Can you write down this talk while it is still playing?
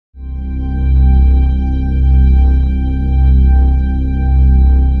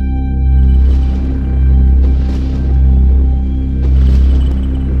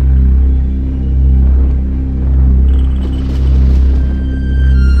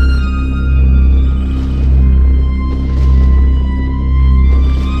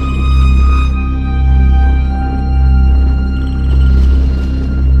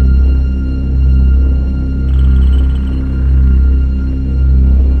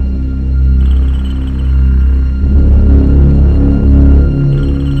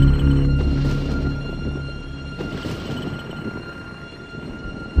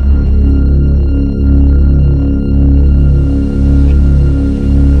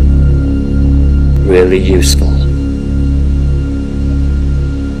really useful.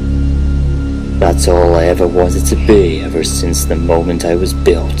 That's all I ever wanted to be ever since the moment I was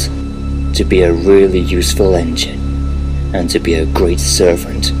built. To be a really useful engine, and to be a great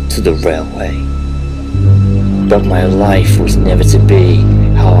servant to the railway. But my life was never to be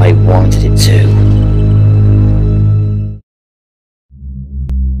how I wanted it to.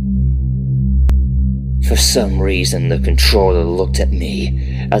 For some reason, the controller looked at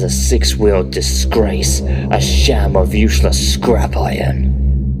me as a six-wheeled disgrace, a sham of useless scrap iron.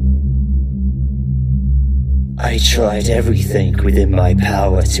 I tried everything within my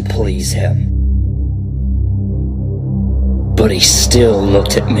power to please him, but he still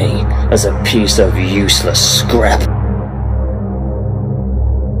looked at me as a piece of useless scrap.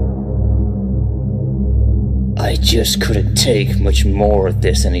 I just couldn't take much more of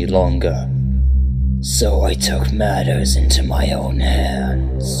this any longer. So I took matters into my own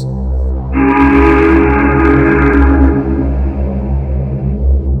hands.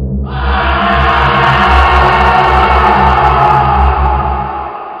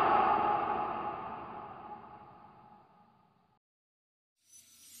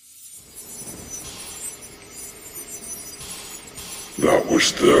 That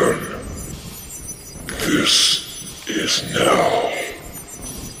was then. This is now.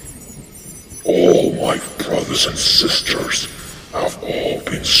 All my brothers and sisters have all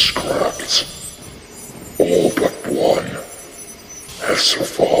been scrapped. All but one has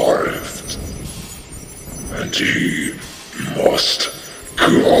survived. And he must go.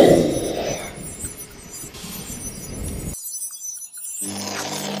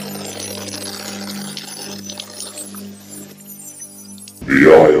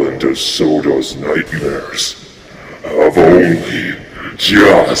 The island of Soda's nightmares have only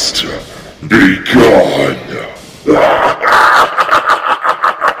just begun.